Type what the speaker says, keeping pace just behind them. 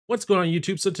What's going on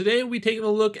YouTube? So today we're taking a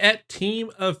look at Team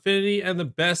Affinity and the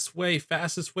best way,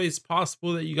 fastest ways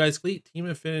possible that you guys complete Team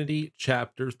Affinity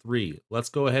Chapter 3. Let's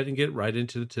go ahead and get right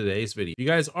into today's video. If you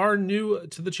guys are new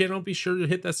to the channel, be sure to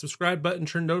hit that subscribe button,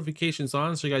 turn notifications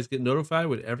on so you guys get notified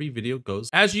when every video goes.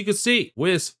 As you can see,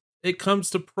 it comes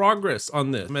to progress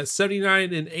on this. I'm at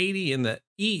 79 and 80 in the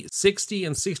East, 60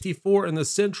 and 64 in the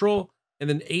Central, and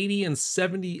then 80 and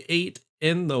 78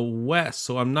 in the West.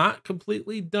 So I'm not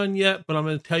completely done yet, but I'm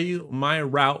going to tell you my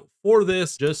route for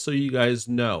this just so you guys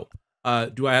know.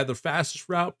 Do I have the fastest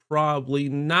route? Probably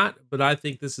not, but I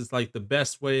think this is like the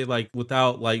best way, like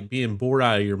without like being bored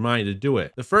out of your mind to do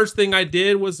it. The first thing I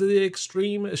did was the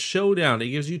Extreme Showdown. It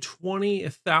gives you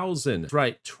 20,000,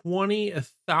 right?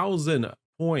 20,000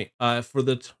 point for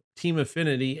the Team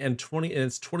Affinity, and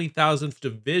it's 20,000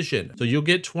 division. So you'll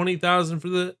get 20,000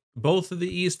 for both of the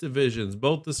East divisions,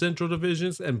 both the Central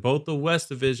divisions, and both the West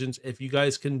divisions if you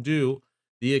guys can do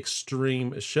the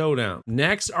Extreme Showdown.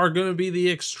 Next are going to be the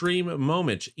Extreme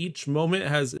Moment. Each moment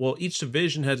has, well, each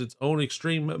division has its own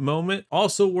Extreme Moment,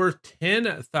 also worth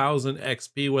 10,000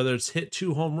 XP, whether it's hit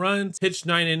 2 home runs, pitch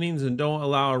 9 innings, and don't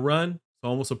allow a run.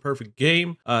 Almost a perfect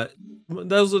game.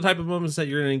 Those are the type of moments that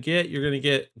you're going to get. You're going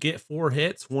to get 4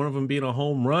 hits, one of them being a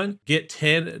home run, get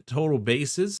 10 total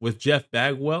bases with Jeff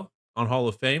Bagwell on Hall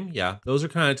of Fame. Yeah, those are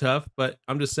kind of tough, but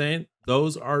I'm just saying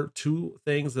those are 2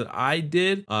 things that I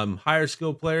did. Higher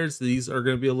skill players, these are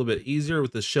going to be a little bit easier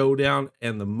with the showdown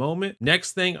and the moment.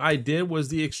 Next thing I did was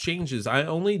the exchanges. I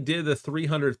only did the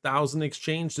 300,000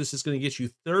 exchange. This is going to get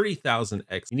you 30,000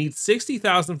 X. You need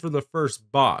 60,000 for the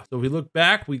first boss. So if we look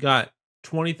back, we got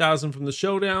 20,000 from the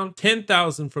showdown,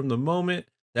 10,000 from the moment.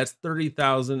 That's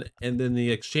 30,000, and then the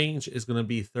exchange is going to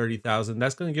be 30,000.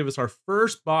 That's going to give us our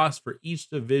first boss for each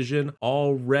division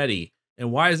already.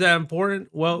 And why is that important?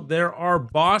 Well, there are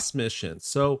boss missions.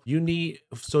 So you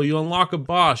unlock a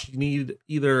boss. You need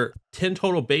either 10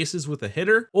 total bases with a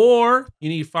hitter, or you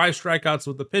need 5 strikeouts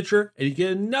with the pitcher, and you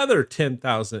get another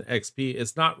 10,000 XP.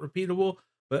 It's not repeatable,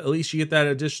 but at least you get that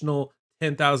additional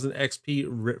 10,000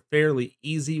 XP fairly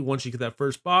easy. Once you get that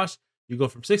first boss, you go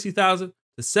from 60,000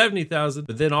 to 70,000,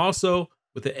 but then also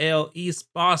with the AL East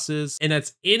bosses, and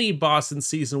that's any boss in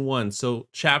season 1. So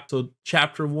chapter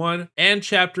 1 and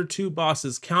chapter 2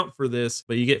 bosses count for this,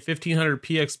 but you get 1,500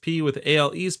 PXP with the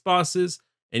AL East bosses,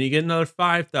 and you get another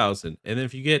 5,000. And then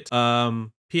if you get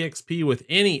PXP with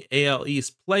any AL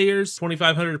East players,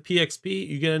 2,500 PXP,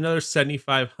 you get another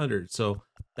 7,500. So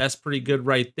that's pretty good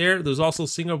right there. There's also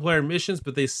single player missions,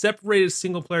 but they separated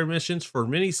single player missions for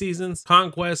mini seasons,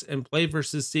 conquest, and play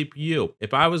versus CPU.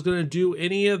 If I was going to do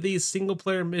any of these single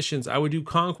player missions, I would do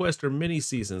conquest or mini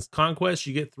seasons. Conquest,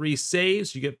 you get 3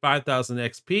 saves, you get 5,000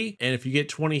 XP, and if you get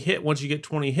 20 hits, once you get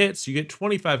 20 hits, you get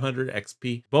 2,500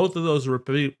 XP. Both of those are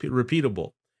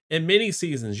repeatable. In mini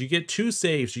seasons, you get 2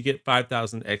 saves, you get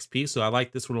 5,000 XP. So I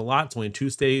like this one a lot. It's only 2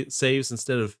 saves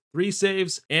instead of 3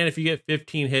 saves. And if you get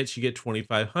 15 hits, you get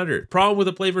 2,500. Problem with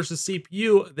the play versus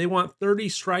CPU, they want 30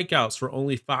 strikeouts for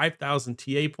only 5,000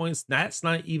 TA points. That's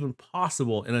not even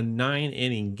possible in a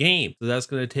 9-inning game. So that's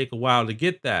going to take a while to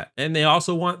get that. And they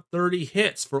also want 30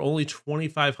 hits for only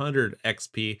 2,500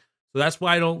 XP. So that's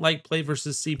why I don't like play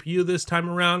versus CPU this time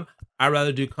around. I'd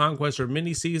rather do conquest or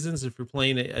mini seasons if you're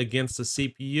playing against the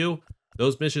CPU.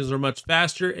 Those missions are much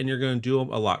faster and you're going to do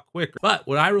them a lot quicker. But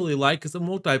what I really like is the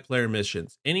multiplayer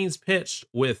missions. Innings pitched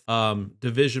with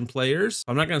division players.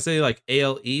 I'm not going to say like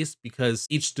AL East because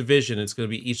each division, it's going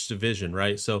to be each division,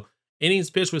 right? So innings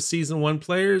pitched with season 1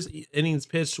 players, innings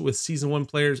pitched with season 1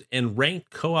 players, and ranked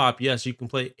co-op. Yes, you can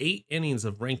play 8 innings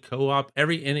of ranked co-op.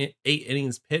 Every 8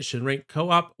 innings pitched in ranked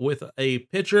co-op with a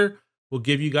pitcher will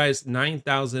give you guys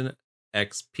 9,000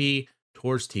 XP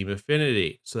towards Team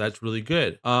Affinity. So that's really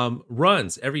good.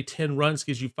 Runs, every 10 runs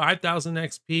gives you 5,000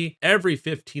 XP. Every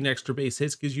 15 extra base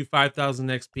hits gives you 5,000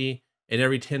 XP. And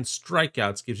every 10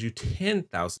 strikeouts gives you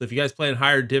 10,000. If you guys play in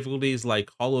higher difficulties like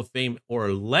Hall of Fame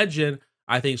or Legend,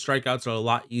 I think strikeouts are a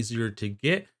lot easier to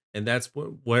get. And that's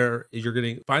where you're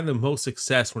going to find the most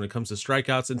success when it comes to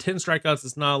strikeouts. And 10 strikeouts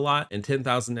is not a lot. And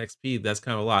 10,000 XP, that's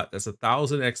kind of a lot. That's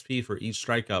 1,000 XP for each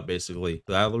strikeout, basically.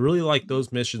 So I really like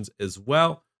those missions as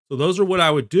well. So those are what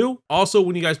I would do. Also,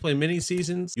 when you guys play mini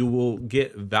seasons, you will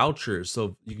get vouchers.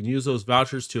 So you can use those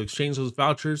vouchers to exchange those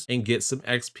vouchers and get some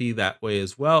XP that way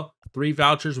as well. 3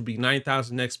 vouchers would be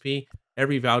 9,000 XP.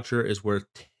 Every voucher is worth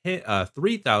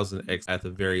 3,000 X at the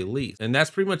very least. And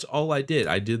that's pretty much all I did.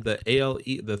 I did the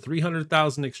the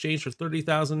 300,000 exchange for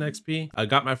 30,000 XP. I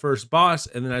got my first boss,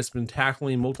 and then I've been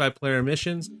tackling multiplayer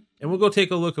missions. And we'll go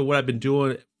take a look at what I've been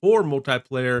doing for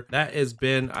multiplayer. That has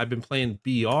been, I've been playing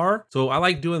BR. So I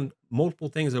like doing multiple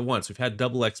things at once. We've had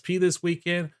double XP this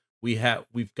weekend.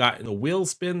 We've gotten a wheel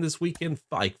spin this weekend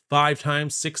like 5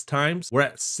 times, 6 times. We're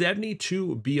at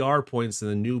 72 BR points in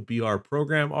the new BR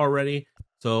program already.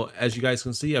 So as you guys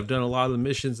can see, I've done a lot of the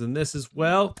missions in this as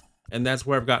well, and that's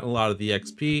where I've gotten a lot of the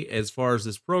XP. As far as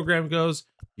this program goes,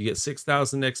 you get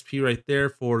 6,000 XP right there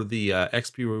for the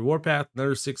XP reward path,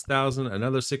 another 6,000,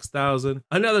 another 6,000,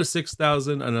 another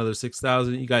 6,000, another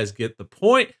 6,000. You guys get the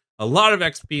point. A lot of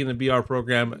XP in the BR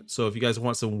program. So if you guys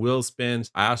want some wheel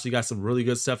spins, I also got some really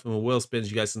good stuff in the wheel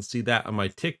spins. You guys can see that on my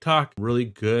TikTok. Really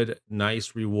good,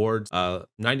 nice rewards.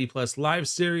 90 plus live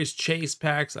series, chase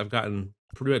packs. I've gotten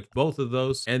pretty much both of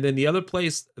those. And then the other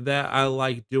place that I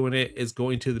like doing it is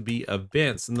going to be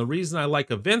events. And the reason I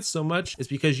like events so much is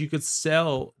because you could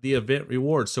sell the event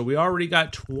rewards. So we already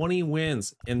got 20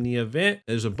 wins in the event.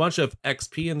 There's a bunch of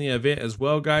XP in the event as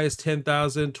well, guys.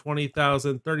 10,000,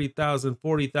 20,000, 30,000,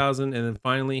 40,000. And then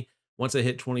finally, once I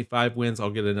hit 25 wins, I'll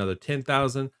get another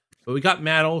 10,000. But we got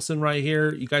Matt Olson right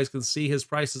here. You guys can see his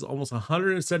price is almost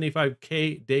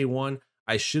 175K day one.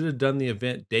 I should have done the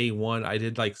event day one. I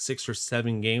did like 6 or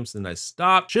 7 games and I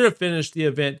stopped. Should have finished the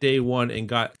event day one and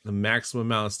got the maximum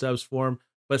amount of stubs for him.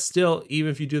 But still,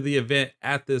 even if you do the event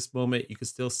at this moment, you can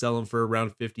still sell him for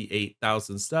around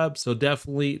 58,000 stubs. So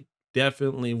definitely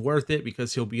worth it,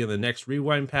 because he'll be in the next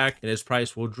rewind pack and his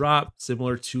price will drop,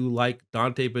 similar to like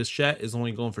Dante Bichette is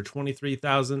only going for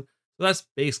 23,000. So that's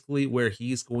basically where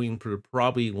he's going to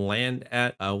probably land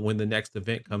at when the next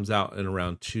event comes out in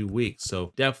around 2 weeks.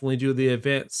 So definitely do the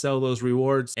event, sell those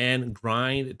rewards, and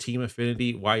grind Team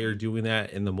Affinity while you're doing that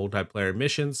in the multiplayer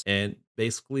missions. And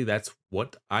basically that's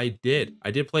what I did. I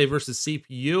did play versus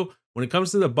CPU. When it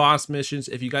comes to the boss missions,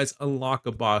 if you guys unlock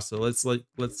a boss, so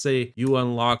let's say you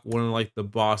unlock one of like the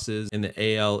bosses in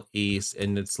the AL East,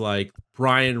 and it's like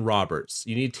Brian Roberts.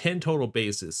 You need 10 total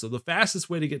bases. So the fastest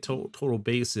way to get total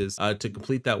bases to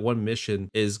complete that one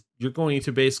mission is you're going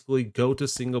to basically go to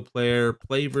single player,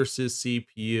 play versus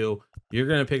CPU. You're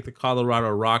going to pick the Colorado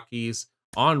Rockies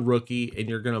on rookie, and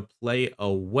you're going to play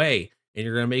away. And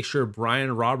you're going to make sure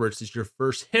Brian Roberts is your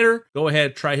first hitter. Go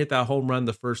ahead, try hit that home run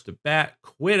the first at bat,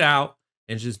 quit out,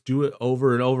 and just do it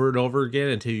over and over and over again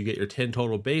until you get your 10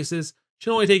 total bases.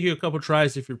 Should only take you a couple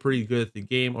tries if you're pretty good at the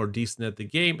game or decent at the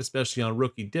game, especially on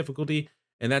rookie difficulty.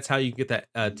 And that's how you get that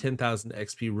 10,000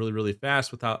 XP really, really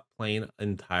fast without playing an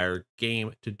entire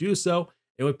game to do so.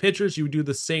 And with pitchers, you would do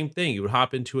the same thing. You would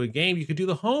hop into a game. You could do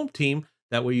the home team.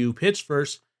 That way you pitch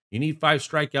first. You need 5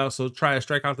 strikeouts, so try to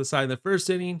strike out the side in the first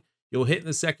inning. You'll hit in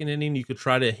the second inning. You could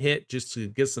try to hit just to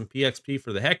get some PXP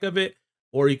for the heck of it,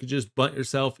 or you could just bunt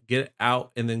yourself, get it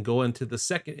out, and then go into the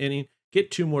second inning,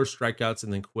 get 2 more strikeouts,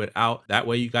 and then quit out. That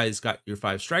way you guys got your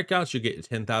 5 strikeouts, you get your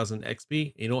 10,000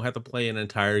 XP. You don't have to play an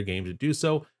entire game to do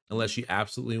so unless you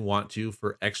absolutely want to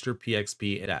for extra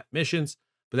PXP at missions.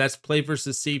 But that's play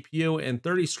versus CPU, and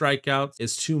 30 strikeouts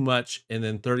is too much, and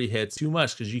then 30 hits too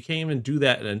much, because you can't even do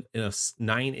that in a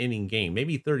 9-inning game.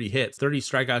 Maybe 30 hits, 30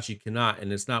 strikeouts you cannot,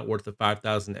 and it's not worth the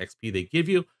 5,000 XP they give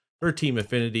you for Team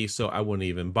Affinity. So I wouldn't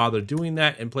even bother doing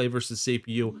that and play versus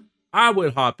CPU. I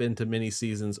would hop into mini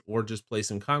seasons or just play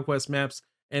some conquest maps.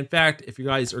 In fact, if you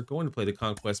guys are going to play the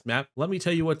conquest map, let me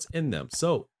tell you what's in them.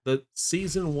 So the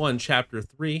season 1 chapter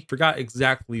 3, forgot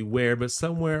exactly where, but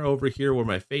somewhere over here where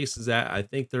my face is at, I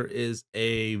think there is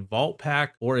a vault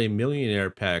pack or a millionaire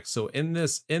pack. So in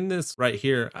this right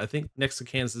here, I think next to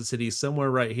Kansas City,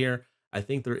 somewhere right here, I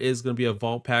think there is going to be a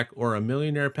vault pack or a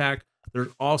millionaire pack.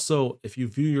 There's also, if you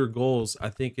view your goals, I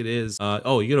think it is,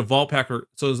 oh, you get a vault pack, or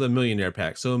so it's a millionaire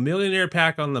pack. So a millionaire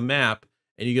pack on the map,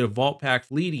 and you get a vault pack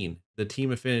leading the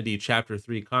Team Affinity Chapter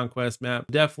 3 Conquest map.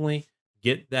 Definitely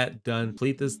get that done.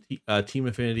 Complete this Team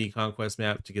Affinity Conquest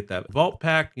map to get that vault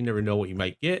pack. You never know what you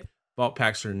might get. Vault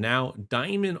packs are now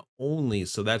diamond only,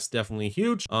 so that's definitely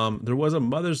huge. There was a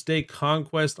Mother's Day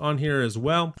conquest on here as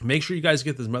well. Make sure you guys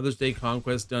get this Mother's Day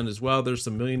conquest done as well. There's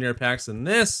some millionaire packs in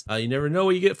this. You never know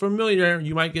what you get from a millionaire.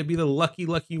 You might be the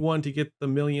lucky one to get the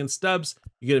million stubs.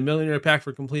 You get a millionaire pack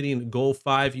for completing goal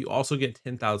 5. You also get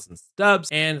 10,000 stubs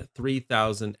and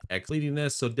 3,000 X leading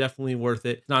this, so definitely worth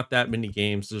it. Not that many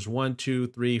games. There's 1, 2,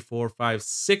 3, 4, 5,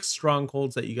 6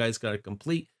 strongholds that you guys got to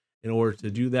complete in order to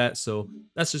do that. So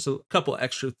that's just a couple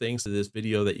extra things to this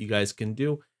video that you guys can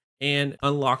do and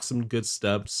unlock some good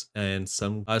stubs. And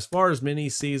some, as far as mini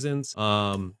seasons,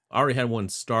 I already had one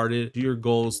started. Do your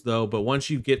goals though, but once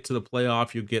you get to the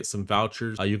playoff, you'll get some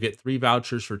vouchers. You'll get 3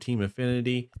 vouchers for Team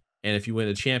Affinity, and if you win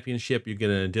a championship, you get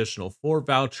an additional 4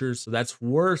 vouchers. So that's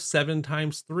worth 7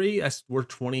 times 3. That's worth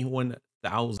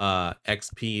 21,000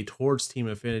 XP towards Team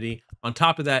Affinity. On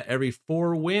top of that, every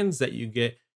 4 wins that you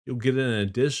get, you'll get an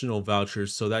additional voucher.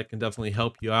 So that can definitely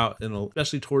help you out, and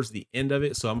especially towards the end of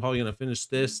it. So I'm probably going to finish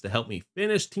this to help me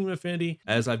finish Team Affinity,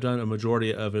 as I've done a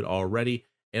majority of it already.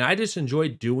 And I just enjoy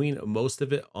doing most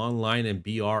of it online and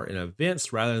BR and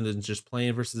events, rather than just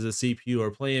playing versus a CPU or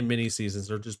playing mini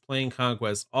seasons or just playing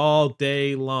Conquest all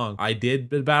day long. I did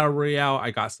the Battle Royale.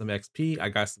 I got some XP. I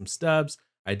got some stubs.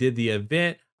 I did the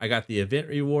event. I got the event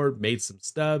reward, made some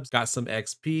stubs, got some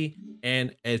XP.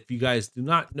 And if you guys do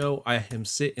not know, I am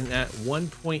sitting at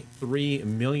 1.3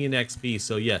 million XP.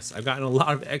 So yes, I've gotten a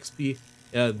lot of XP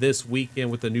this weekend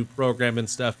with the new program and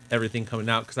stuff, everything coming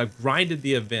out, because I've grinded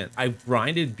the event, I've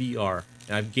grinded BR,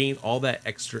 and I've gained all that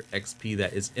extra XP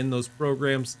that is in those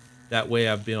programs. That way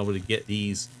I've been able to get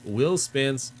these wheel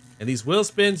spins, and these wheel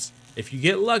spins, if you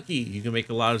get lucky, you can make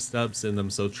a lot of stubs in them.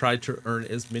 So try to earn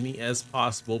as many as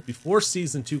possible before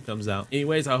season 2 comes out.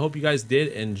 Anyways, I hope you guys did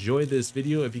enjoy this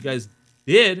video. If you guys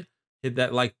did, hit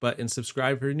that like button,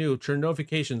 subscribe if you're new, turn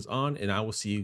notifications on, and I will see you